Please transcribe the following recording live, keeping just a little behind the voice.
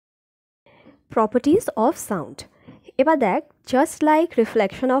properties of sound. এবার দেখ, just like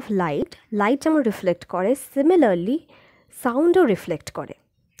reflection of light যেমন reflect করে, similarly soundও reflect করে.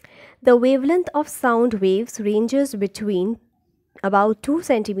 The wavelength of sound waves ranges between about 2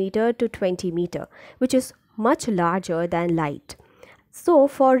 cm to 20 meter, which is much larger than light. So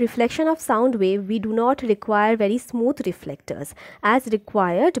for reflection of sound wave, we do not require very smooth reflectors as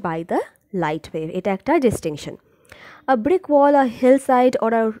required by the light wave. Eta ekta distinction. A brick wall, a hillside,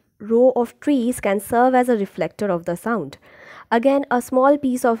 or a row of trees can serve as a reflector of the sound. Again, a small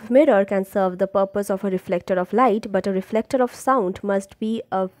piece of mirror can serve the purpose of a reflector of light, but a reflector of sound must be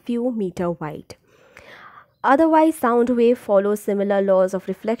a few meters wide. Otherwise, sound wave follows similar laws of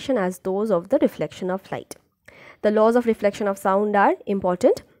reflection as those of the reflection of light. The laws of reflection of sound are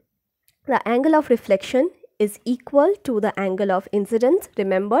important. The angle of reflection is equal to the angle of incidence.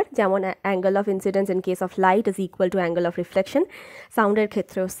 Remember, যেমন angle of incidence in case of light is equal to angle of reflection. Sound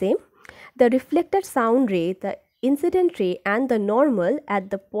ক্ষেত্রেও same. The reflected sound ray, the incident ray and the normal at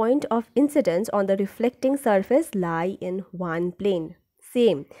the point of incidence on the reflecting surface lie in one plane.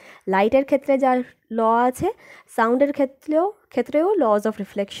 Same. Lighter ক্ষেত্রে যার law আছে, soundের ক্ষেত্রেও laws of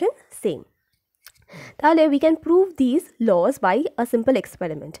reflection same. তাহলে we can prove these laws by a simple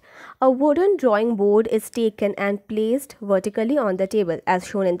experiment. A wooden drawing board is taken and placed vertically on the table as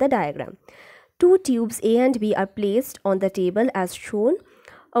shown in the diagram. Two tubes A and B are placed on the table as shown.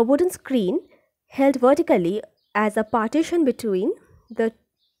 A wooden screen held vertically as a partition between the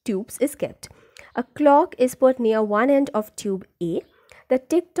tubes is kept. A clock is put near one end of tube A. The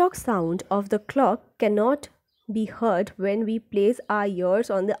tick-tock sound of the clock cannot be heard when we place our ears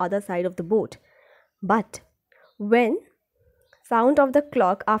on the other side of the board. But when sound of the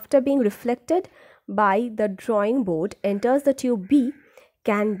clock after being reflected by the drawing board enters the tube B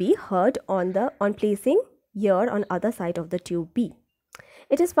can be heard on placing ear on other side of the tube B.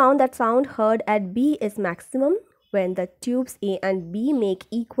 It is found that sound heard at B is maximum when the tubes A and B make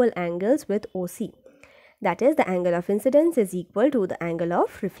equal angles with OC. That is, the angle of incidence is equal to the angle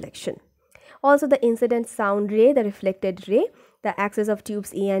of reflection. Also, the incident sound ray, the reflected ray, the axis of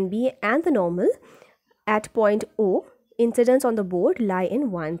tubes A and B and the normal at point O, incidence on the board lie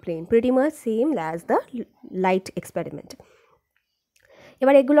in one plane, pretty much same as the light experiment.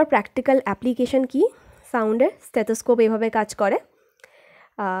 এবার এগুলোর practical application কি? সাউন্ডের stethoscope এভাবে কাজ করে।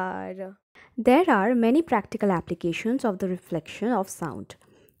 আর there are many practical applications of the reflection of sound.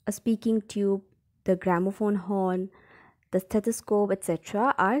 A speaking tube, the gramophone horn, the stethoscope, etc.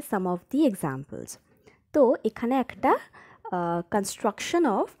 are some of the examples. তো এখানে একটা construction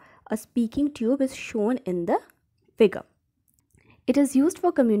of a speaking tube is shown in the figure. It is used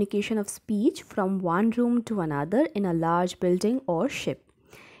for communication of speech from one room to another in a large building or ship.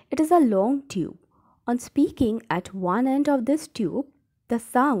 It is a long tube. On speaking at one end of this tube, the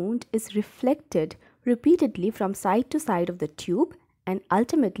sound is reflected repeatedly from side to side of the tube and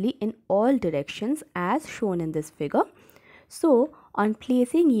ultimately in all directions as shown in this figure. So, on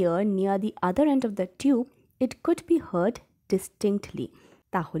placing ear near the other end of the tube, it could be heard distinctly.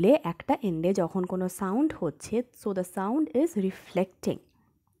 তাহলে একটা এন্ডে যখন কোনো sound হচ্ছে, so the sound is reflecting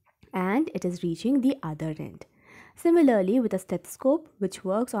and it is reaching the other end. Similarly, with a stethoscope, which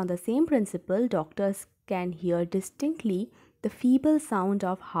works on the same principle, doctors can hear distinctly the feeble sound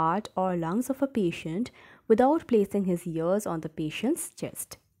of heart or lungs of a patient without placing his ears on the patient's chest.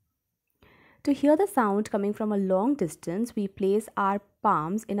 To hear the sound coming from a long distance, we place our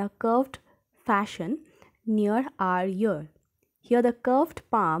palms in a curved fashion near our ear. Here the curved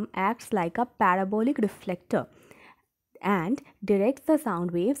palm acts like a parabolic reflector and directs the sound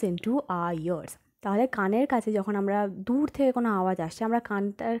waves into our ears. তাহলে কানের কাছে যখন আমরা দূর থেকে কোনো আওয়াজ আসছে, আমরা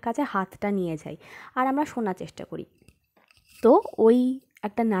কানটার কাছে হাতটা নিয়ে যাই আর আমরা শোনার চেষ্টা করি। তো ওই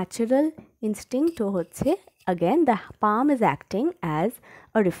একটা ন্যাচারাল ইনস্টিংক্টও হচ্ছে, again the palm is acting as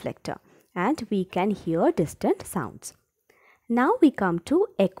a reflector and we can hear distant sounds. Now we come to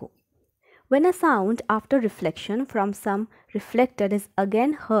echo. When a sound after reflection from some reflector is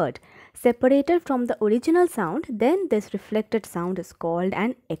again heard, separated from the original sound, then this reflected sound is called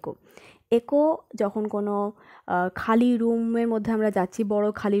an echo. Echo যখন কোনো খালি রুমের মধ্যে আমরা যাচ্ছি, বড়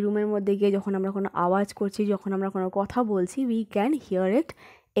খালি রুমের মধ্যে গিয়ে যখন আমরা কোনো আওয়াজ করছি, যখন আমরা কোনো কথা বলছি, we can hear it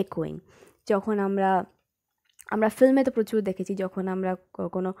echoing. যখন আমরা ফিল্মে তো প্রচুর দেখেছি, যখন আমরা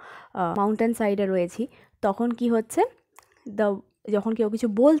কোনো মাউন্টেন সাইডে রয়েছি, তখন কি হচ্ছে, যখন কেউ কিছু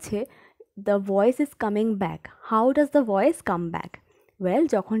বলছে, the voice is coming back. How does the voice come back? Well,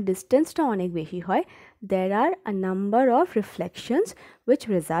 যখন ডিস্টেন্সটা অনেক বেশি হয়, there are a number of reflections which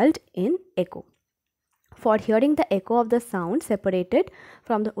result in echo. For hearing the echo of the sound separated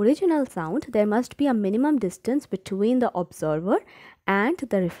from the original sound, there must be a minimum distance between the observer and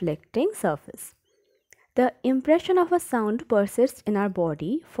the reflecting surface. The impression of a sound persists in our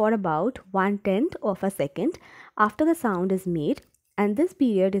body for about 1/10 of a second after the sound is made, and this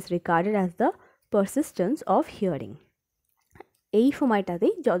period is regarded as the persistence of hearing. এই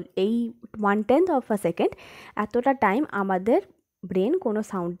সময়টাতেই এই 1/10 of a second এতটা time আমাদের brain কোনো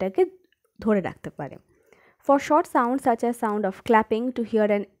সাউন্ডটাকে ধরে রাখতে পারে। For short sounds such as sound of clapping to hear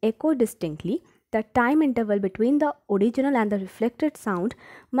an echo distinctly, the time interval between the original and the reflected sound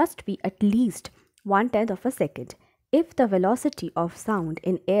must be at least 1/10 of a second. If the velocity of sound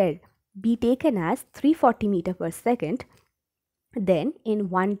in air be taken as 340 meter per second, then in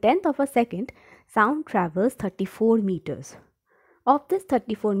 1/10 of a second, sound travels 34 meters. Of this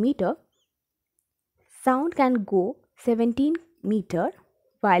 34 meter, sound can go 17 meter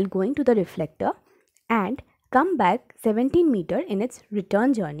while going to the reflector and come back 17 meter in its return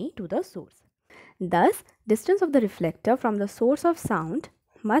journey to the source. Thus, distance of the reflector from the source of sound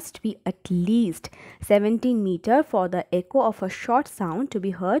must be at least 17 meter for the echo of a short sound to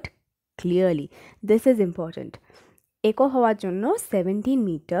be heard clearly. This is important. Echo হওয়ার জন্য 17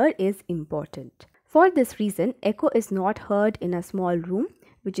 meter is important. For this reason, echo is not heard in a small room,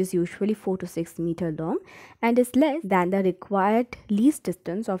 which is usually 4 to 6 meter long and is less than the required least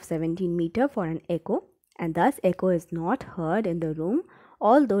distance of 17 meter for an echo, and thus echo is not heard in the room,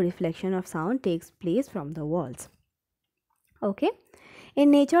 although reflection of sound takes place from the walls. Okay. In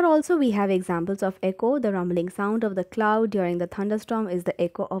nature also we have examples of echo. The rumbling sound of the cloud during the thunderstorm is the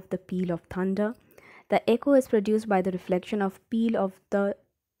echo of the peal of thunder. The echo is produced by the reflection of peal of the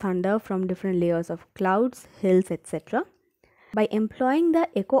thunder from different layers of clouds, hills, etc. By employing the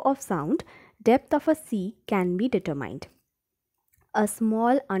echo of sound, depth of a sea can be determined. A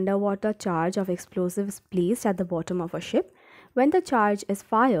small underwater charge of explosives placed at the bottom of a ship. When the charge is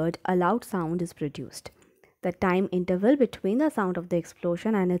fired, a loud sound is produced. The time interval between the sound of the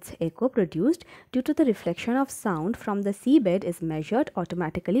explosion and its echo produced due to the reflection of sound from the seabed is measured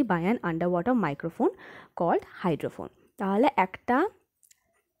automatically by an underwater microphone called hydrophone. তাহলে একটা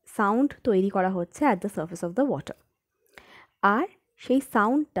sound তৈরি করা হচ্ছে at the surface of the water. আর সেই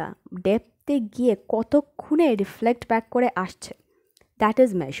সাউন্ডটা ডেপথে গিয়ে কতক্ষণে reflect back করে আসছে, that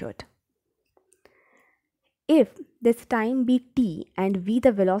is measured. If this time be t and v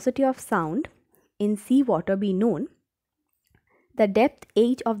the velocity of sound in sea water be known, the depth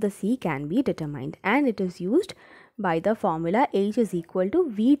h of the sea can be determined, and it is used by the formula h is equal to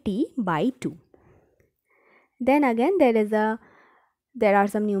vt by 2. Then again there are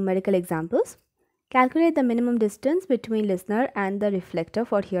some numerical examples. Calculate the minimum distance between listener and the reflector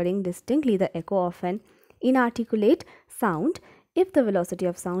for hearing distinctly the echo of an inarticulate sound if the velocity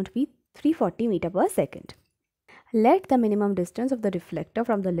of sound be 340 meter per second. Let the minimum distance of the reflector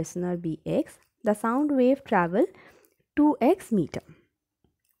from the listener be x. The sound wave travel 2x meter.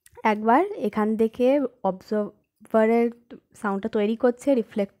 একবার এখান থেকে অবজারভারের সাউন্ডটা তৈরি করছে,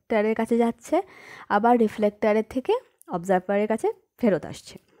 রিফ্লেক্টরের কাছে যাচ্ছে, আবার রিফ্লেক্টরের থেকে অবজারভারের কাছে ফেরত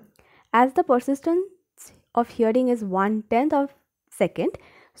আসছে. As the persistence of hearing is 1/10 of second,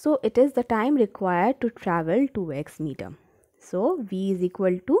 so it is the time required to travel 2x meter. So v is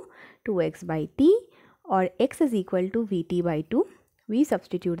equal to 2x by t, or x is equal to vt by 2. We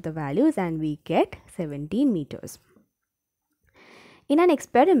substitute the values and we get 17 meters. In an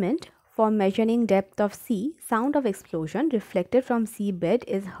experiment for measuring depth of sea, sound of explosion reflected from seabed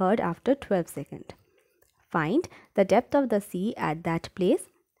is heard after 12 seconds. Find the depth of the sea at that place.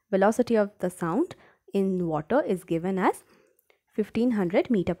 Velocity of the sound in water is given as 1500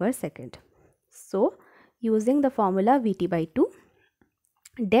 meter per second. So, using the formula Vt by 2,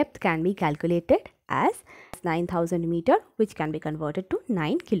 depth can be calculated as 9000 meter, which can be converted to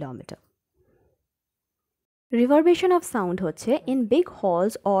 9 kilometer. Reverberation of sound হচ্ছে in big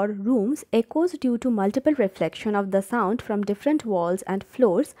halls or rooms, echoes due to multiple reflection of the sound from different walls and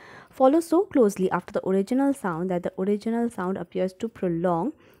floors follow so closely after the original sound that the original sound appears to prolong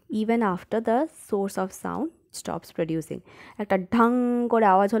even after the source of sound stops producing. একটা ঢাং করে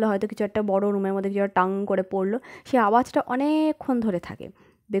আওয়াজ হলো, হয়তো কিছু একটা বড় রুমের মধ্যে কিছু টাং করে পড়লো, সেই আওয়াজটা অনেকক্ষণ ধরে থাকে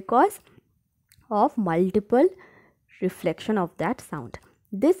because of multiple reflection of that sound.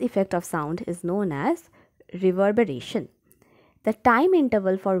 This effect of sound is known as reverberation. The time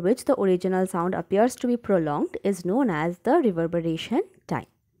interval for which the original sound appears to be prolonged is known as the reverberation time.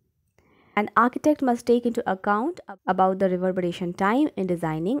 An architect must take into account about the reverberation time in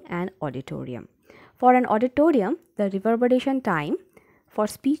designing an auditorium. For an auditorium, the reverberation time for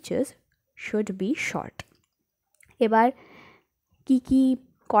speeches should be short. এবার কি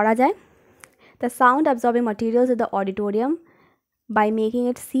করা যায়? The sound absorbing materials in the auditorium by making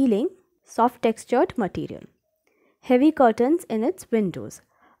it ceiling soft textured material. heavy curtains in its windows,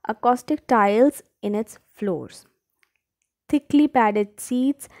 acoustic tiles in its floors, thickly padded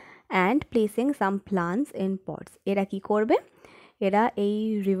seats, and placing some plants in pots. এরা কি করবে? এরা এই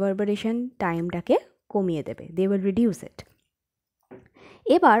reverberation টাইমটাকে কমিয়ে দেবে. They will reduce it.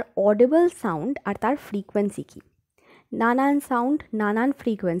 এবার audible sound আর তার frequency কি? নানান সাউন্ড নানান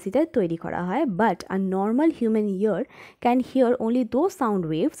ফ্রিকোয়েন্সিতে তৈরি করা হয়, but a normal human year can here only those sound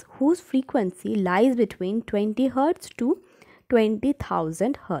waves whose frequency lies between 20 Hz to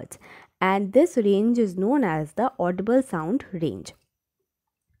 20,000 Hz, and this range is known as the audible sound range.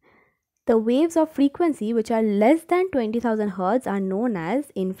 The waves of frequency which are less than 20,000 Hz are known as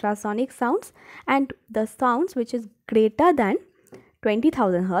infrasonic sounds, and the sounds which is greater than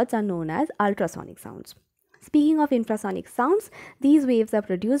 20,000 Hz are known as ultrasonic sounds. Speaking of infrasonic sounds, these waves are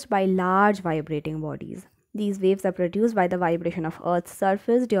produced by large vibrating bodies. These waves are produced by the vibration of Earth's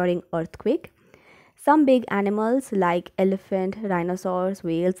surface during earthquake. Some big animals like elephant, rhinoceros,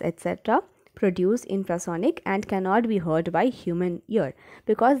 whales, etc. produce infrasonic and cannot be heard by human ear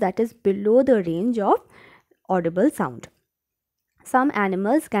because that is below the range of audible sound. Some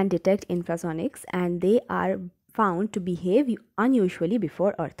animals can detect infrasonics and they are found to behave unusually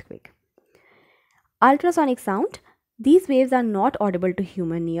before earthquake. Ultrasonic sound, these waves are not audible to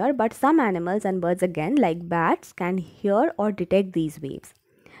human ear, but some animals and birds again like bats can hear or detect these waves.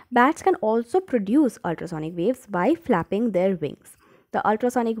 Bats can also produce ultrasonic waves by flapping their wings. The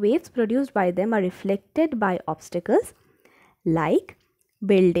ultrasonic waves produced by them are reflected by obstacles like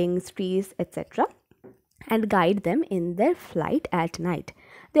buildings, trees, etc. and guide them in their flight at night.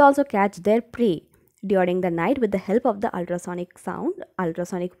 They also catch their prey during the night with the help of the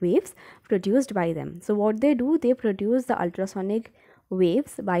ultrasonic waves produced by them. So what they do, they produce the ultrasonic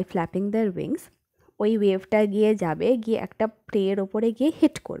waves by flapping their wings. ওই ওয়েভটা গিয়ে যাবে, গিয়ে একটা প্রেয়ের ওপরে গিয়ে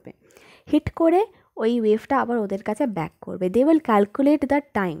hit করে ওই ওয়েভটা আবার ওদের কাছে ব্যাক করবে. They will calculate the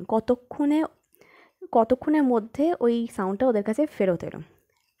time, কতক্ষণের মধ্যে ওই সাউন্ডটা ওদের কাছে ফেরত এলো.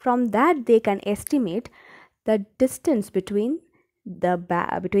 From that they can estimate the distance between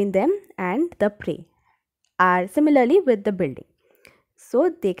them and the prey, are similarly with the building, so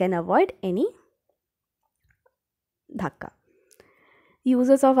they can avoid any dhakka.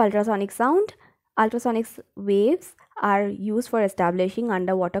 Uses of ultrasonic sound. Ultrasonic waves are used for establishing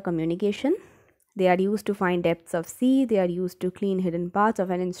underwater communication. They are used to find depths of sea. They are used to clean hidden parts of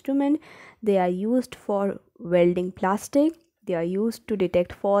an instrument. They are used for welding plastic. They are used to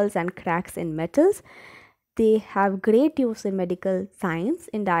detect faults and cracks in metals. They have great use in medical science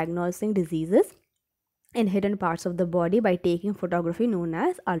in diagnosing diseases in hidden parts of the body by taking photography known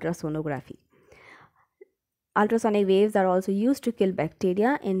as ultrasonography. Ultrasonic waves are also used to kill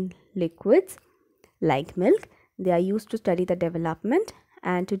bacteria in liquids like milk. They are used to study the development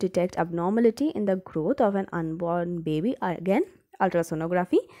and to detect abnormality in the growth of an unborn baby, again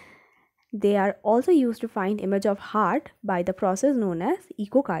ultrasonography. They are also used to find image of heart by the process known as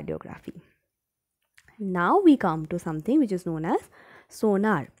echocardiography. Now we come to something which is known as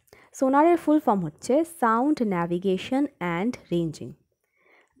sonar. Sonar এর full form হচ্ছে sound navigation and ranging.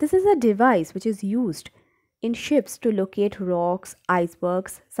 This is a device which is used in ships to locate rocks,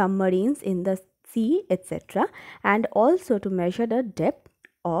 icebergs, submarines in the sea, etc. and also to measure the depth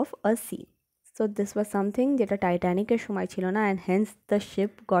of a sea. So this was something যেটা টাইটানিকের সময় ছিল না, and hence the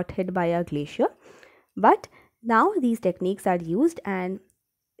ship got hit by a glacier. But now these techniques are used, and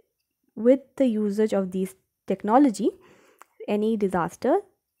with the usage of these technology, any disaster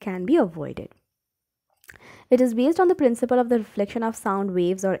can be avoided. It is based on the principle of the reflection of sound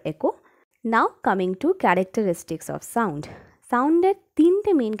waves or echo. Now coming to characteristics of sound. Sound এর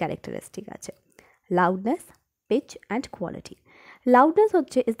তিনটে main characteristic আছে: loudness, pitch and quality. Loudness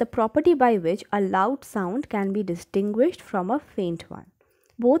is the property by which a loud sound can be distinguished from a faint one,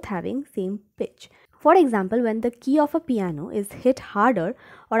 both having same pitch. For example, when the key of a piano is hit harder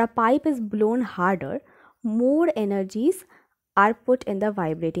or a pipe is blown harder, more energies are put in the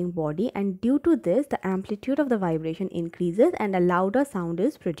vibrating body, and due to this the amplitude of the vibration increases and a louder sound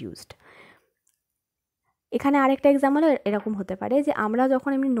is produced. এখানে আরেকটা example এরকম হতে পারে যে আমরা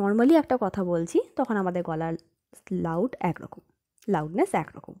যখন এমনি normally একটা কথা বলছি তখন আমাদের গলার লাউডনেস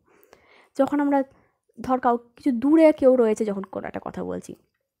একরকম, যখন আমরা ধর কিছু দূরে কেউ রয়েছে যখন কোনো একটা কথা বলছি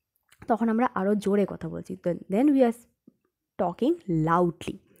তখন আমরা আরও জোরে কথা বলছি, then we are talking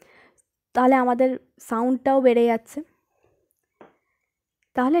loudly, তাহলে আমাদের সাউন্ডটাও বেড়ে যাচ্ছে.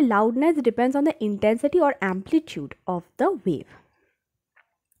 তাহলে loudness depends on the intensity or amplitude of the wave.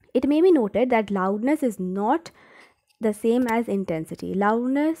 It may be noted that loudness is not the same as intensity.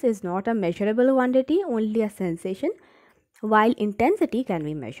 Loudness is not a measurable quantity, only a sensation, while intensity can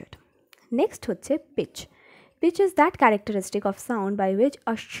be measured. Next হচ্ছে pitch. Pitch is that characteristic of sound by which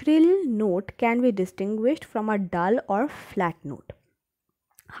a shrill note can be distinguished from a dull or flat note.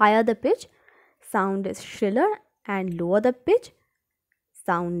 Higher the pitch, sound is shriller, and lower the pitch,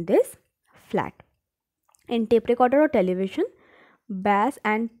 sound is flat. In tape recorder or television, bass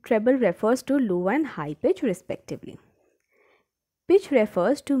and treble refers to low and high pitch respectively. Pitch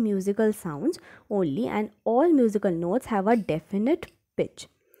refers to musical sounds only, and all musical notes have a definite pitch.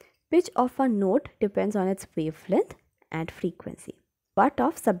 Pitch of a note depends on its wavelength and frequency, but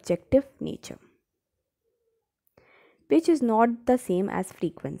of subjective nature. Pitch is not the same as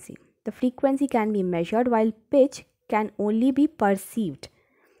frequency. The frequency can be measured while pitch can only be perceived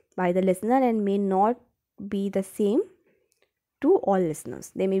by the listener and may not be the same to all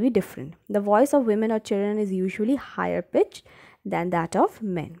listeners. They may be different. The voice of women or children is usually higher pitched than that of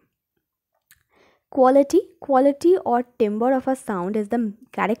men. Quality or timbre of a sound is the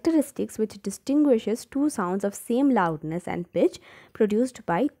characteristics which distinguishes two sounds of same loudness and pitch produced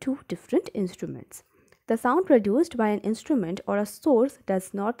by two different instruments. The sound produced by an instrument or a source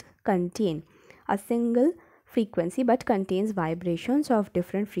does not contain a single frequency but contains vibrations of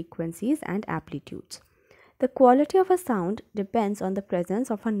different frequencies and amplitudes. The quality of a sound depends on the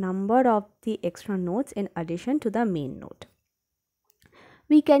presence of a number of the extra notes in addition to the main note.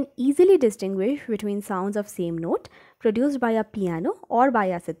 We can easily distinguish between sounds of same note produced by a piano or by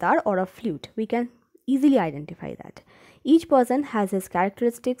a sitar or a flute. We can easily identify that. Each person has his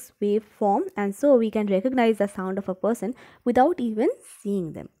characteristics, waveform, and so we can recognize the sound of a person without even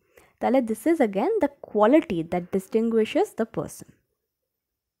seeing them. This is again the quality that distinguishes the person.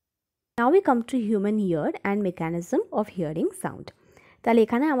 Now we come to human ear and mechanism of hearing sound. তাহলে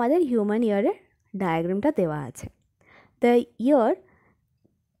এখানে আমাদের human ear এর diagramটা দেওয়া আছে. The ear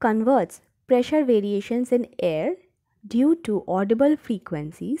converts pressure variations in air due to audible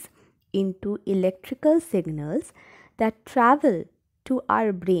frequencies into electrical signals that travel to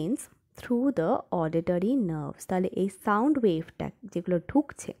our brains through the auditory nerves. তাহলে এই sound waveটা যেগুলো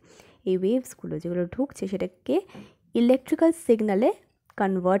ঢুকছে, এই ওয়েভসগুলো যেগুলো ঢুকছে সেটাকে ইলেকট্রিক্যাল সিগন্যালে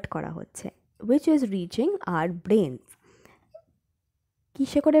কনভার্ট করা হচ্ছে, which is reaching our brains.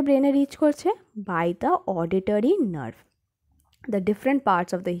 কিসে করে ব্রেনে রিচ করছে? By the auditory nerve. The different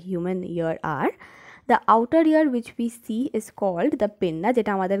parts of the human ear are the outer ear, which we see is called the pinna,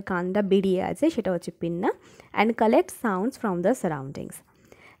 যেটা আমাদের কানটা বেরিয়ে আছে সেটা হচ্ছে pinna, and collects sounds from the surroundings.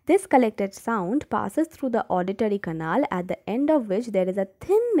 This collected sound passes through the auditory canal, at the end of which there is a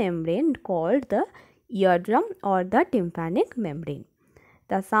thin membrane called the eardrum or the tympanic membrane.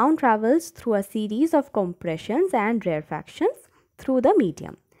 The sound travels through a series of compressions and rarefactions through the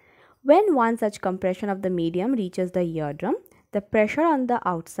medium. When one such compression of the medium reaches the eardrum, the pressure on the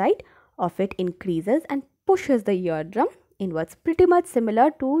outside of it increases and pushes the eardrum inwards. Pretty much similar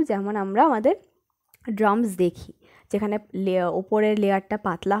to যেমন আমরা আমাদের drums দেখি, যেখানে উপরের লেয়ারটা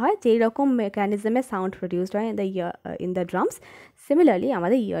পাতলা হয়, যেই রকম মেকানিজমে সাউন্ড প্রডিউসড হয় in the drums. Similarly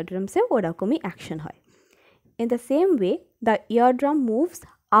আমাদের eardrumsেও ওরকমই অ্যাকশন হয়. In the same way, the eardrum moves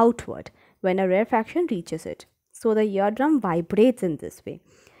outward when a rarefaction reaches it. So the eardrum vibrates in this way.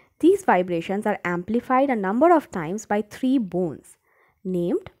 These vibrations are amplified a number of times by three bones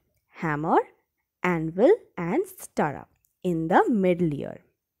named hammer, anvil, and stirrup in the middle ear,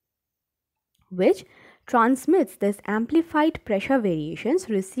 which transmits this amplified pressure variations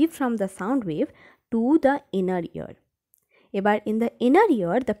received from the sound wave to the inner ear. But in the inner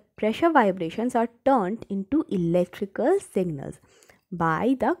ear, the pressure vibrations are turned into electrical signals by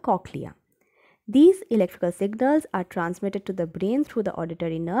the cochlea. These electrical signals are transmitted to the brain through the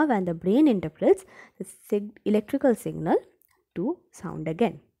auditory nerve, and the brain interprets the electrical signal to sound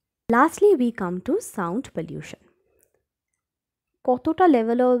again. Lastly, we come to sound pollution. কতটা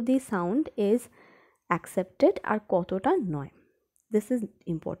level of the sound is accepted আর কতটা নয়. This is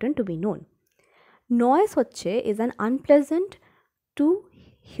important to be known. Noise is an unpleasant to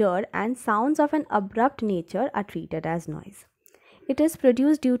hear, and sounds of an abrupt nature are treated as noise. It is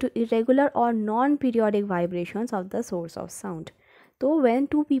produced due to irregular or non-periodic vibrations of the source of sound. So when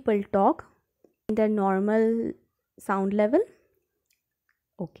two people talk in their normal sound level,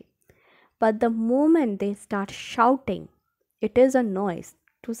 okay. But the moment they start shouting, it is a noise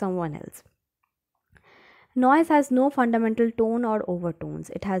to someone else. Noise has no fundamental tone or overtones.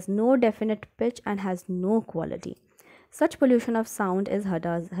 It has no definite pitch and has no quality. Such pollution of sound is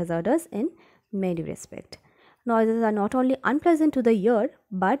hazardous in many respects. Noises are not only unpleasant to the ear,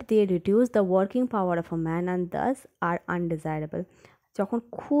 but they reduce the working power of a man and thus are undesirable. যখন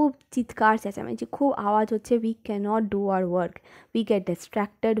খুব চিৎকার চেঁচামেচি খুব আওয়াজ হচ্ছে, we cannot do our work. We get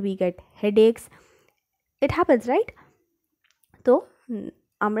distracted, we get headaches. It happens, right? তো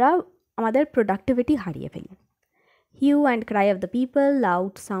আমরা আমাদের প্রোডাক্টিভিটি হারিয়ে ফেলি. Hue and cry of the people,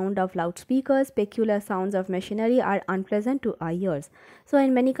 loud sound of loudspeakers, peculiar sounds of machinery are unpleasant to our ears. So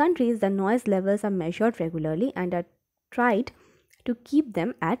in many countries, the noise levels are measured regularly and are tried to keep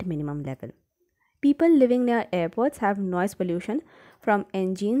them at minimum level. People living near airports have noise pollution from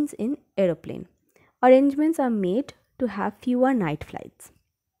engines in aeroplane. Arrangements are made to have fewer night flights.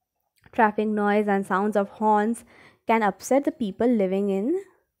 Traffic noise and sounds of horns can upset the people living in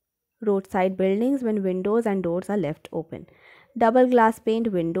roadside buildings when windows and doors are left open. Double glass paned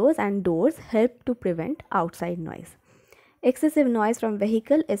windows and doors help to prevent outside noise. Excessive noise from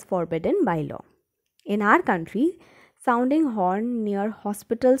vehicle is forbidden by law. In our country, sounding horn near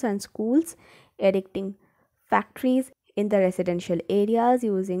hospitals and schools, erecting factories in the residential areas,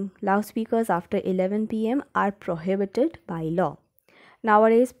 using loudspeakers after 11 p.m. are prohibited by law.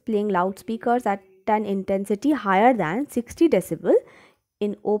 Nowadays, playing loudspeakers at an intensity higher than 60 decibel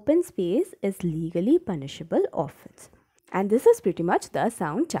in open space is legally punishable offense. And this is pretty much the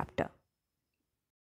sound chapter.